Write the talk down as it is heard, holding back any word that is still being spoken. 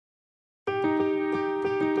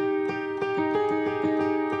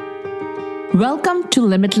Welcome to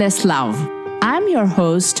Limitless Love. I'm your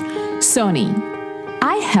host, Soni.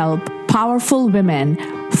 I help powerful women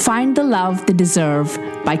find the love they deserve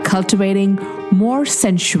by cultivating more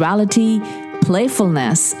sensuality,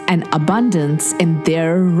 playfulness, and abundance in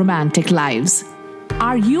their romantic lives.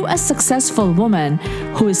 Are you a successful woman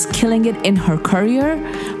who is killing it in her career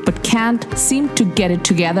but can't seem to get it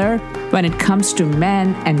together when it comes to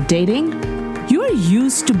men and dating? You're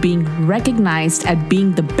used to being recognized at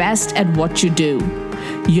being the best at what you do.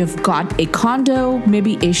 You've got a condo,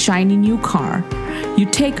 maybe a shiny new car. You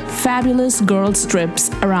take fabulous girls' trips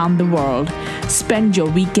around the world, spend your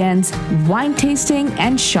weekends wine tasting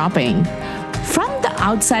and shopping. From the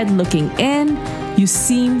outside looking in, you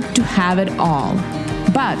seem to have it all.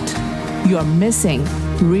 But you're missing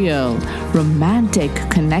real romantic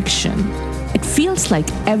connection. It feels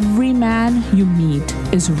like every man you meet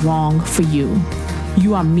is wrong for you.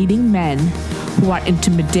 You are meeting men who are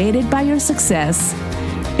intimidated by your success,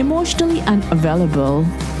 emotionally unavailable,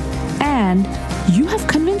 and you have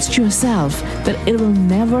convinced yourself that it will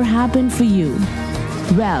never happen for you.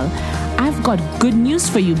 Well, I've got good news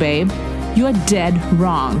for you, babe. You are dead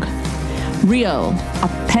wrong. Real,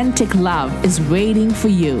 authentic love is waiting for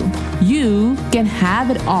you. You can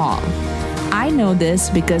have it all. I know this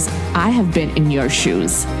because I have been in your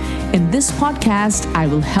shoes. In this podcast, I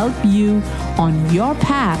will help you on your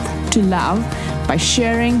path to love by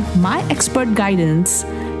sharing my expert guidance,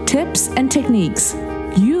 tips, and techniques.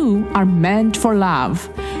 You are meant for love.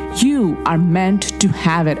 You are meant to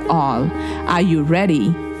have it all. Are you ready?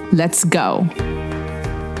 Let's go.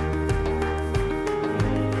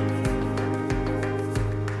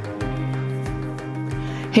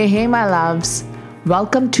 Hey, my loves.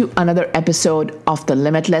 Welcome to another episode of the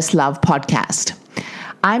Limitless Love podcast.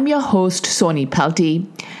 I'm your host, Soni Pelty,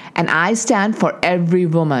 and I stand for every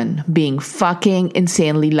woman being fucking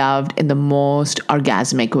insanely loved in the most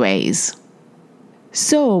orgasmic ways.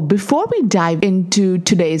 So, before we dive into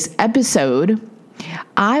today's episode,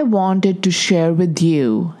 I wanted to share with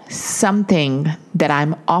you something that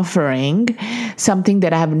I'm offering, something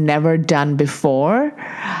that I have never done before.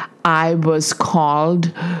 I was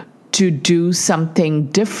called to do something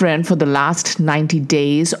different for the last 90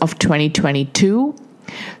 days of 2022.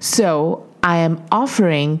 So I am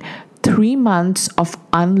offering 3 months of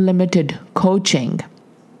unlimited coaching.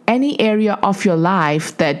 Any area of your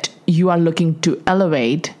life that you are looking to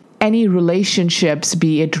elevate, any relationships,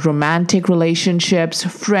 be it romantic relationships,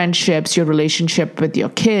 friendships, your relationship with your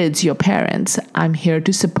kids, your parents, I'm here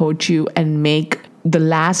to support you and make the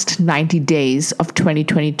last 90 days of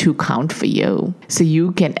 2022 count for you so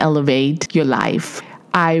you can elevate your life.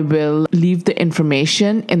 I will leave the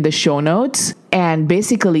information in the show notes, and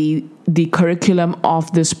basically the curriculum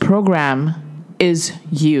of this program is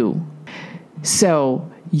you. So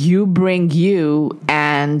you bring you,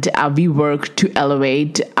 and we work to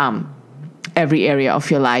elevate every area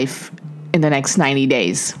of your life in the next 90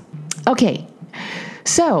 days. Okay,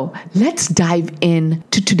 so let's dive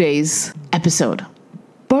into today's episode.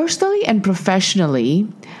 Personally and professionally,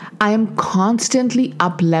 I am constantly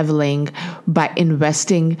up-leveling by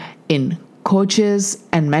investing in coaches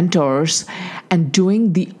and mentors and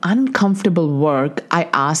doing the uncomfortable work I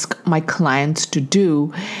ask my clients to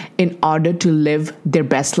do in order to live their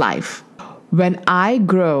best life. When I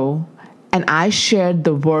grow and I share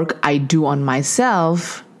the work I do on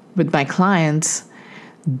myself with my clients,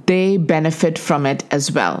 they benefit from it as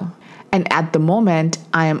well. And at the moment,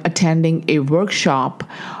 I am attending a workshop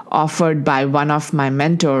offered by one of my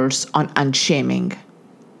mentors on unshaming.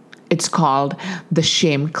 It's called the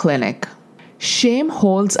Shame Clinic. Shame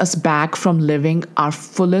holds us back from living our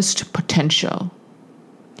fullest potential.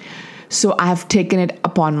 So I have taken it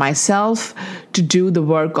upon myself to do the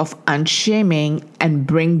work of unshaming and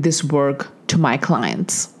bring this work to my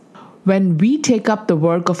clients. When we take up the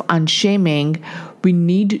work of unshaming, we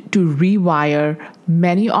need to rewire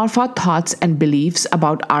many of our thoughts and beliefs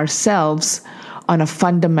about ourselves on a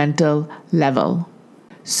fundamental level.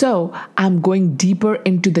 So I'm going deeper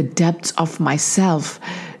into the depths of myself,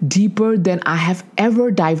 deeper than I have ever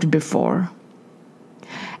dived before.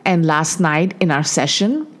 And last night in our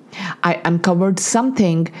session, I uncovered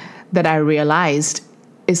something that I realized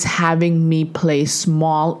is having me play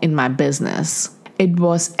small in my business. It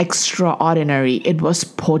was extraordinary. It was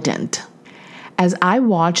potent. As I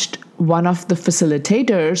watched one of the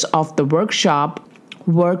facilitators of the workshop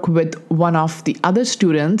work with one of the other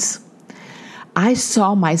students, I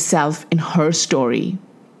saw myself in her story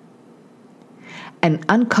and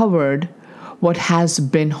uncovered what has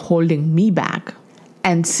been holding me back.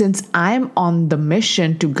 And since I'm on the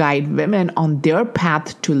mission to guide women on their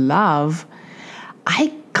path to love,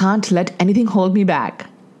 I can't let anything hold me back.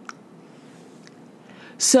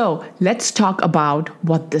 So let's talk about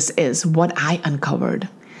what this is, what I uncovered.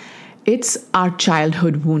 It's our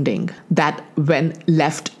childhood wounding that, when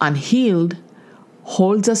left unhealed,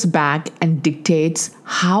 holds us back and dictates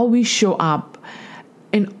how we show up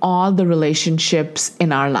in all the relationships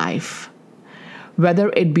in our life, whether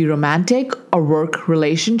it be romantic or work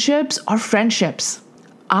relationships or friendships.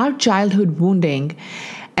 Our childhood wounding,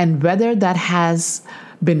 and whether that has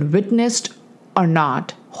been witnessed or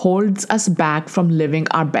not, holds us back from living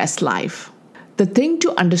our best life. The thing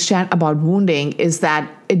to understand about wounding is that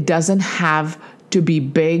it doesn't have to be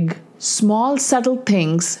big. Small, subtle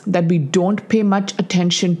things that we don't pay much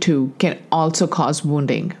attention to can also cause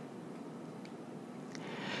wounding.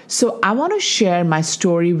 So I want to share my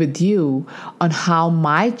story with you on how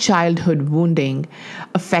my childhood wounding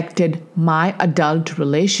affected my adult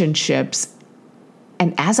relationships.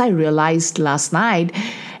 And as I realized last night,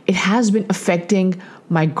 it has been affecting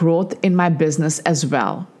my growth in my business as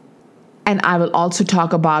well. And I will also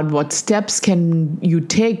talk about what steps can you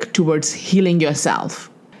take towards healing yourself.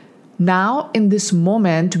 Now, in this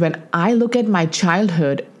moment, when I look at my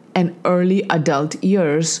childhood and early adult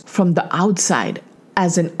years from the outside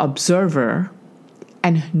as an observer,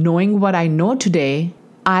 and knowing what I know today,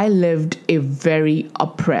 I lived a very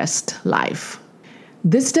oppressed life.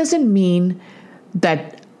 This doesn't mean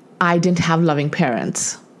that I didn't have loving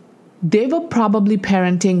parents. They were probably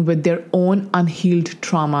parenting with their own unhealed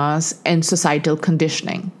traumas and societal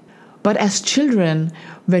conditioning. But as children,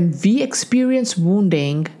 when we experience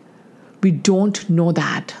wounding, we don't know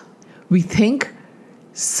that. We think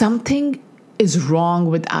something is wrong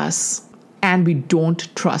with us and we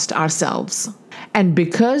don't trust ourselves. And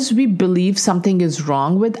because we believe something is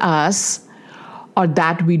wrong with us or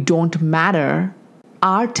that we don't matter,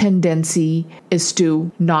 our tendency is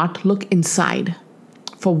to not look inside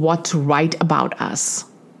for what's right about us,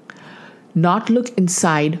 not look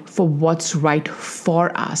inside for what's right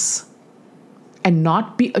for us, and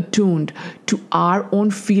not be attuned to our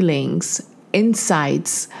own feelings,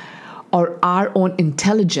 insights, or our own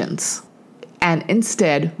intelligence. And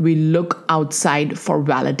instead, we look outside for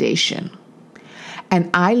validation. And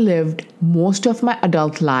I lived most of my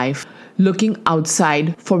adult life looking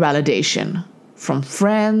outside for validation from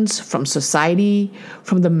friends, from society,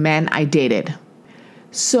 from the men I dated.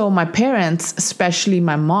 So my parents, especially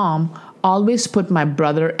my mom, always put my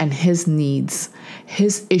brother and his needs,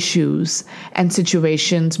 his issues, and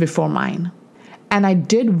situations before mine. And I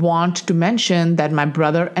did want to mention that my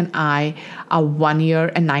brother and I are 1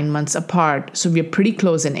 year and 9 months apart, so we're pretty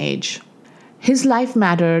close in age. His life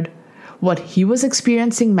mattered, what he was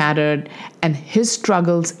experiencing mattered, and his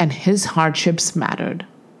struggles and his hardships mattered.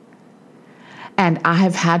 And I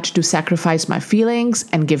have had to sacrifice my feelings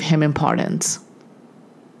and give him importance.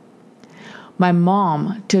 My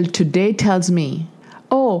mom till today tells me,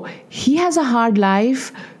 "Oh, he has a hard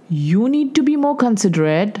life. You need to be more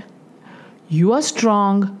considerate. You are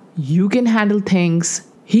strong. You can handle things.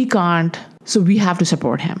 He can't. So we have to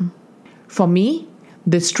support him." For me,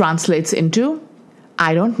 this translates into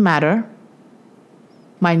I don't matter.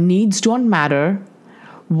 My needs don't matter.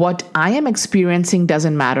 What I am experiencing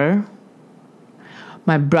doesn't matter.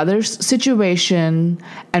 My brother's situation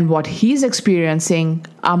and what he's experiencing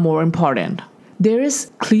are more important. There is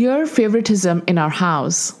clear favoritism in our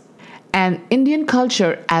house, and Indian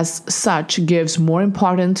culture as such gives more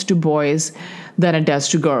importance to boys than it does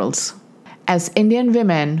to girls. As Indian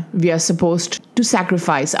women, we are supposed to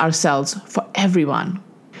sacrifice ourselves for everyone.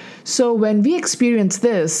 So when we experience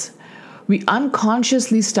this, we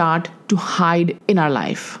unconsciously start to hide in our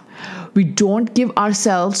life. We don't give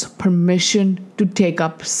ourselves permission to take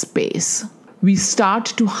up space. We start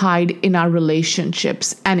to hide in our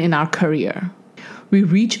relationships and in our career. We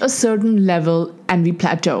reach a certain level and we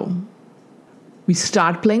plateau. We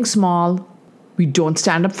start playing small. We don't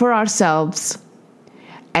stand up for ourselves.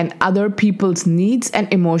 And other people's needs and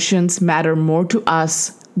emotions matter more to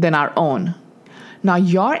us than our own. Now,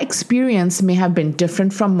 your experience may have been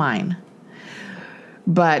different from mine.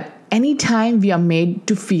 But anytime we are made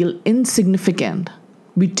to feel insignificant,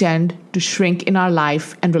 we tend to shrink in our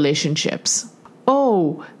life and relationships.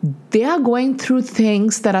 Oh, they are going through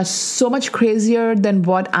things that are so much crazier than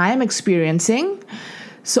what I am experiencing.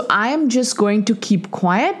 So I am just going to keep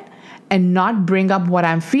quiet and not bring up what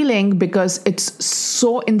I'm feeling because it's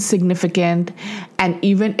so insignificant. And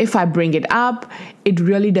even if I bring it up, it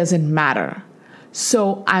really doesn't matter.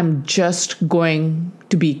 So I'm just going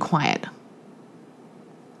to be quiet.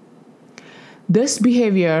 This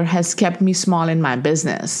behavior has kept me small in my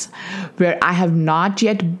business, where I have not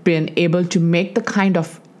yet been able to make the kind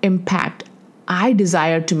of impact I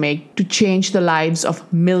desire to make to change the lives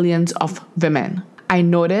of millions of women. I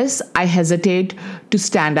notice I hesitate to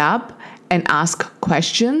stand up and ask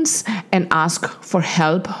questions and ask for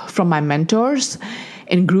help from my mentors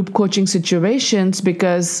in group coaching situations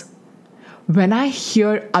because when I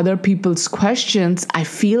hear other people's questions, I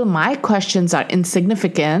feel my questions are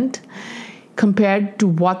insignificant compared to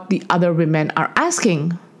what the other women are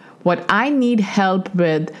asking. What I need help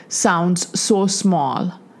with sounds so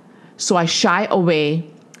small, so I shy away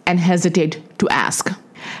and hesitate to ask.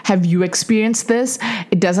 Have you experienced this?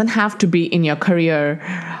 It doesn't have to be in your career.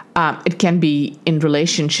 It can be in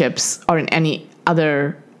relationships or in any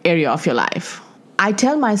other area of your life. I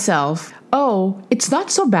tell myself, oh, it's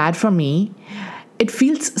not so bad for me. It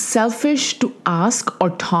feels selfish to ask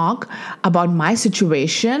or talk about my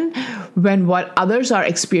situation when what others are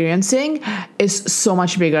experiencing is so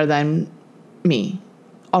much bigger than me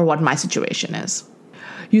or what my situation is.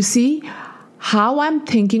 You see how I'm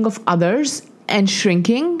thinking of others and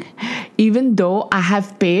shrinking, even though I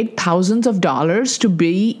have paid thousands of dollars to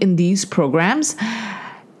be in these programs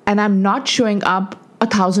and I'm not showing up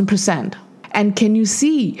 1,000%. And can you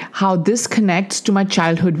see how this connects to my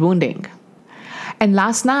childhood wounding? And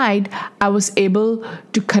last night, I was able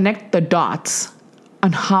to connect the dots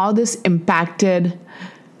on how this impacted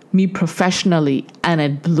me professionally, and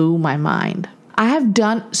it blew my mind. I have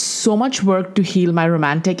done so much work to heal my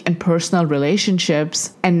romantic and personal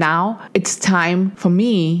relationships, and now it's time for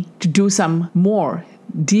me to do some more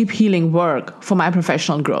deep healing work for my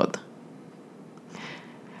professional growth.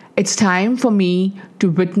 It's time for me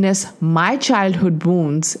to witness my childhood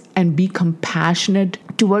wounds and be compassionate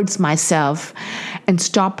towards myself and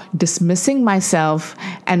stop dismissing myself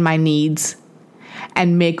and my needs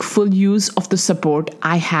and make full use of the support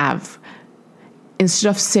I have instead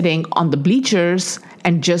of sitting on the bleachers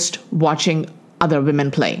and just watching other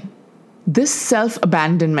women play. This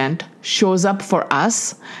self-abandonment shows up for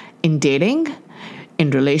us in dating,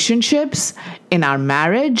 in relationships, in our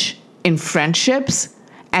marriage, in friendships,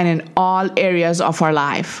 and in all areas of our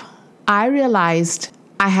life. I realized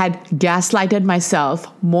I had gaslighted myself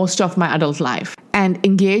most of my adult life and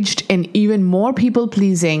engaged in even more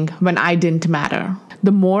people-pleasing when I didn't matter.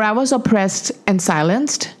 The more I was oppressed and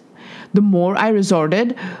silenced, the more I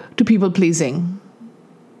resorted to people-pleasing.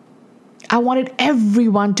 I wanted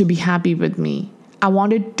everyone to be happy with me. I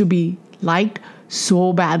wanted to be liked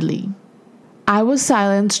so badly. I was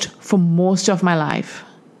silenced for most of my life.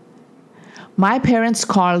 My parents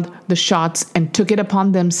called the shots and took it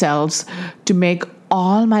upon themselves to make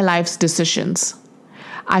all my life's decisions.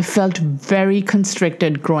 I felt very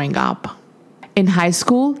constricted growing up. In high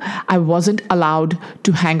school, I wasn't allowed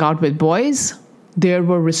to hang out with boys. There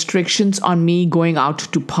were restrictions on me going out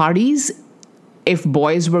to parties if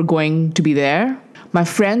boys were going to be there. My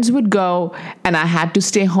friends would go and I had to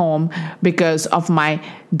stay home because of my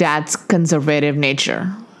dad's conservative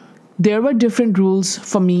nature. There were different rules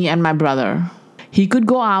for me and my brother. He could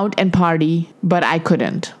go out and party, but I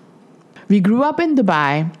couldn't. We grew up in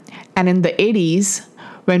Dubai, and in the 80s,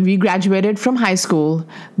 when we graduated from high school,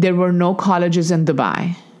 there were no colleges in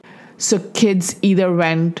Dubai. So kids either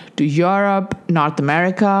went to Europe, North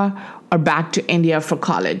America, or back to India for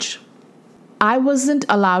college. I wasn't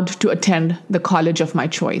allowed to attend the college of my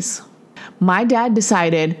choice. My dad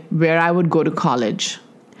decided where I would go to college.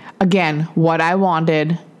 Again, what I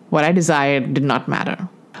wanted, what I desired did not matter.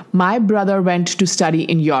 My brother went to study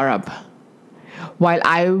in Europe, while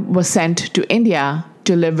I was sent to India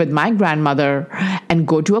to live with my grandmother and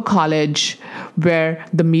go to a college where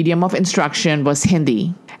the medium of instruction was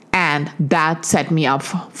Hindi. And that set me up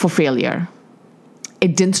for failure.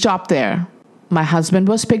 It didn't stop there. My husband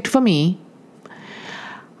was picked for me.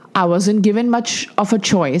 I wasn't given much of a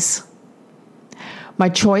choice. My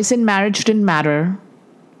choice in marriage didn't matter.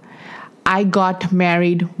 I got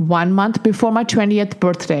married 1 month before my 20th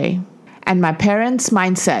birthday, and my parents'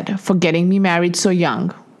 mindset for getting me married so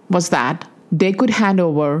young was that they could hand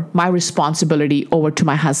over my responsibility over to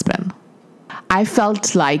my husband. I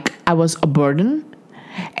felt like I was a burden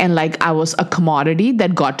and like I was a commodity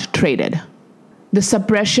that got traded. The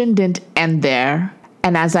suppression didn't end there,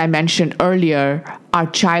 and as I mentioned earlier, our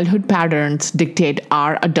childhood patterns dictate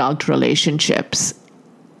our adult relationships,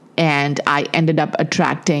 and I ended up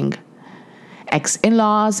attracting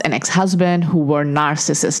ex-in-laws and ex-husband who were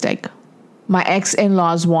narcissistic. My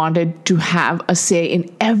ex-in-laws wanted to have a say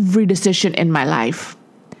in every decision in my life,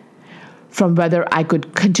 from whether I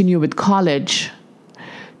could continue with college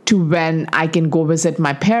to when I can go visit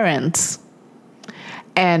my parents,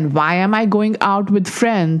 and why am I going out with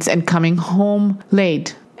friends and coming home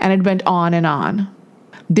late, and it went on and on.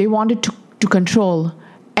 They wanted to control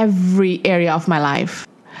every area of my life.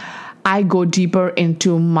 I go deeper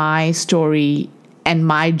into my story and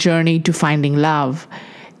my journey to finding love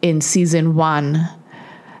in season 1,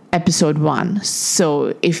 episode 1.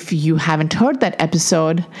 So if you haven't heard that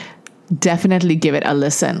episode, definitely give it a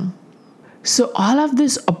listen. So all of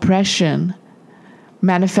this oppression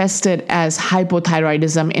manifested as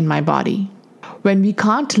hypothyroidism in my body. When we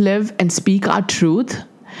can't live and speak our truth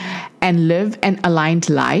and live an aligned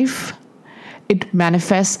life, it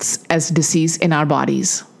manifests as disease in our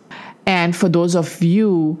bodies. And for those of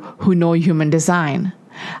you who know human design,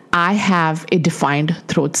 I have a defined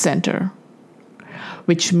throat center,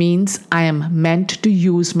 which means I am meant to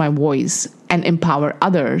use my voice and empower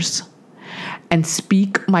others and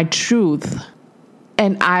speak my truth.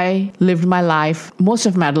 And I lived my life, most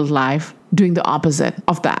of my adult life, doing the opposite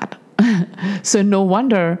of that. So no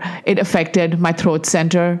wonder it affected my throat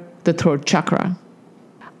center, the throat chakra.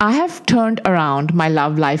 I have turned around my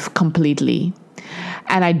love life completely,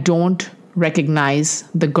 and I don't recognize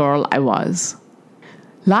the girl I was.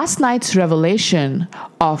 Last night's revelation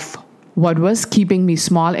of what was keeping me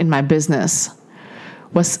small in my business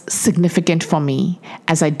was significant for me,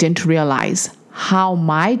 as I didn't realize how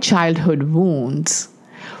my childhood wounds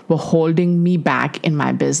were holding me back in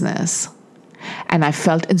my business. And I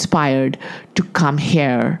felt inspired to come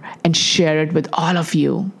here and share it with all of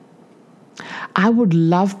you. I would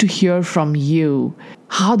love to hear from you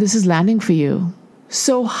how this is landing for you.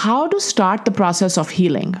 So, how to start the process of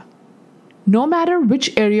healing? No matter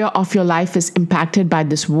which area of your life is impacted by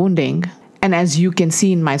this wounding, and as you can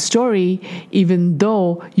see in my story, even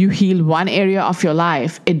though you heal one area of your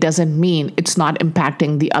life, it doesn't mean it's not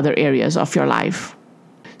impacting the other areas of your life.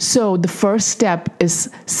 So, the first step is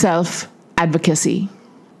self-advocacy.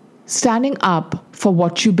 Standing up for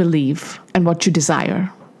what you believe and what you desire,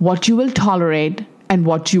 what you will tolerate and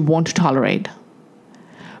what you won't tolerate.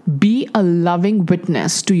 Be a loving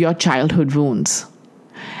witness to your childhood wounds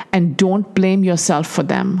and don't blame yourself for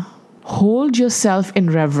them. Hold yourself in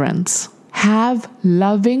reverence. Have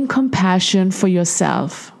loving compassion for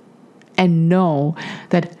yourself and know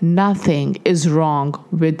that nothing is wrong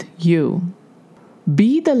with you.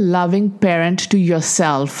 Be the loving parent to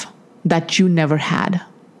yourself that you never had.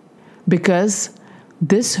 Because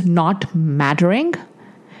this not mattering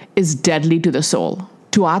is deadly to the soul,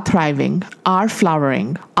 to our thriving, our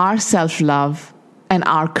flowering, our self-love, and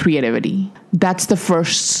our creativity. That's the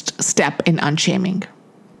first step in unshaming.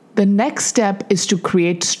 The next step is to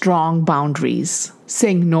create strong boundaries,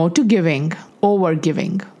 saying no to giving, over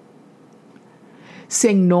giving.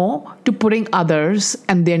 Saying no to putting others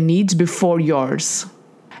and their needs before yours.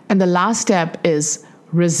 And the last step is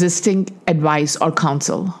resisting advice or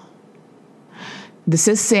counsel. This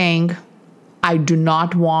is saying, I do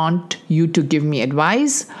not want you to give me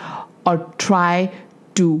advice or try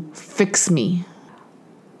to fix me.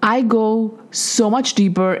 I go so much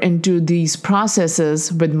deeper into these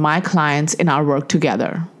processes with my clients in our work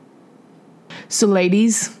together. So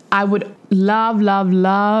ladies, I would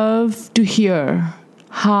love to hear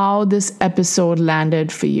how this episode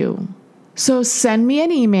landed for you. So send me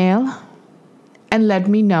an email and let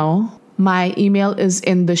me know. My email is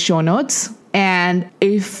in the show notes. And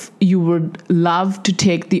if you would love to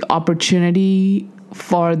take the opportunity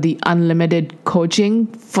for the unlimited coaching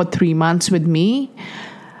for 3 months with me,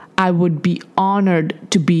 I would be honored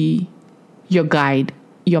to be your guide,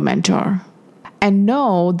 your mentor. And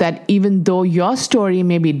know that even though your story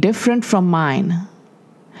may be different from mine,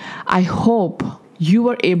 I hope you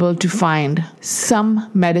were able to find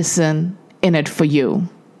some medicine in it for you.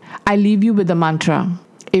 I leave you with a mantra,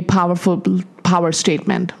 a powerful power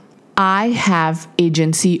statement. I have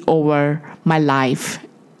agency over my life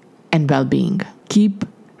and well-being. Keep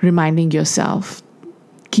reminding yourself.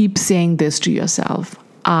 Keep saying this to yourself.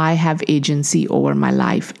 I have agency over my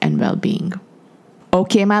life and well-being.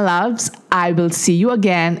 Okay, my loves, I will see you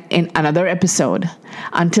again in another episode.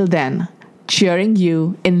 Until then, cheering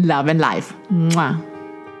you in love and life. Mwah.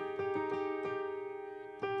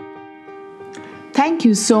 Thank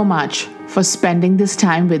you so much for spending this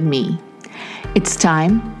time with me. It's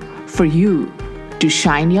time for you to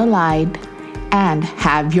shine your light and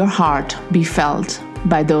have your heart be felt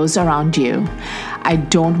by those around you. I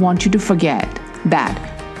don't want you to forget that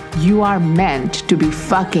you are meant to be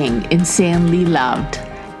fucking insanely loved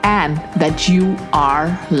and that you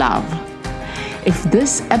are love. If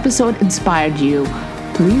this episode inspired you,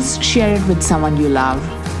 please share it with someone you love.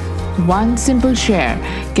 One simple share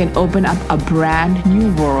can open up a brand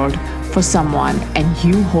new world for someone, and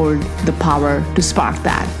you hold the power to spark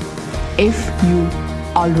that. If you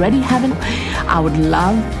already haven't, I would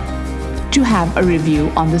love to have a review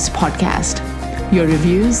on this podcast. Your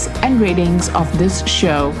reviews and ratings of this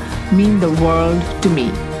show mean the world to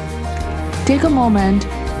me. Take a moment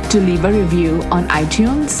to leave a review on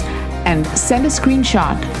iTunes and send a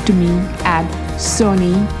screenshot to me at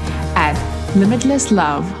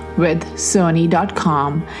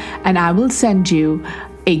sony@limitlesslovewithsony.com, and I will send you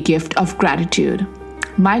a gift of gratitude,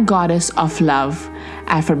 my goddess of love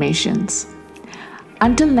affirmations.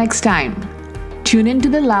 Until next time, tune into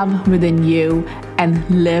the love within you and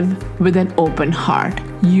live with an open heart.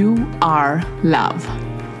 You are love.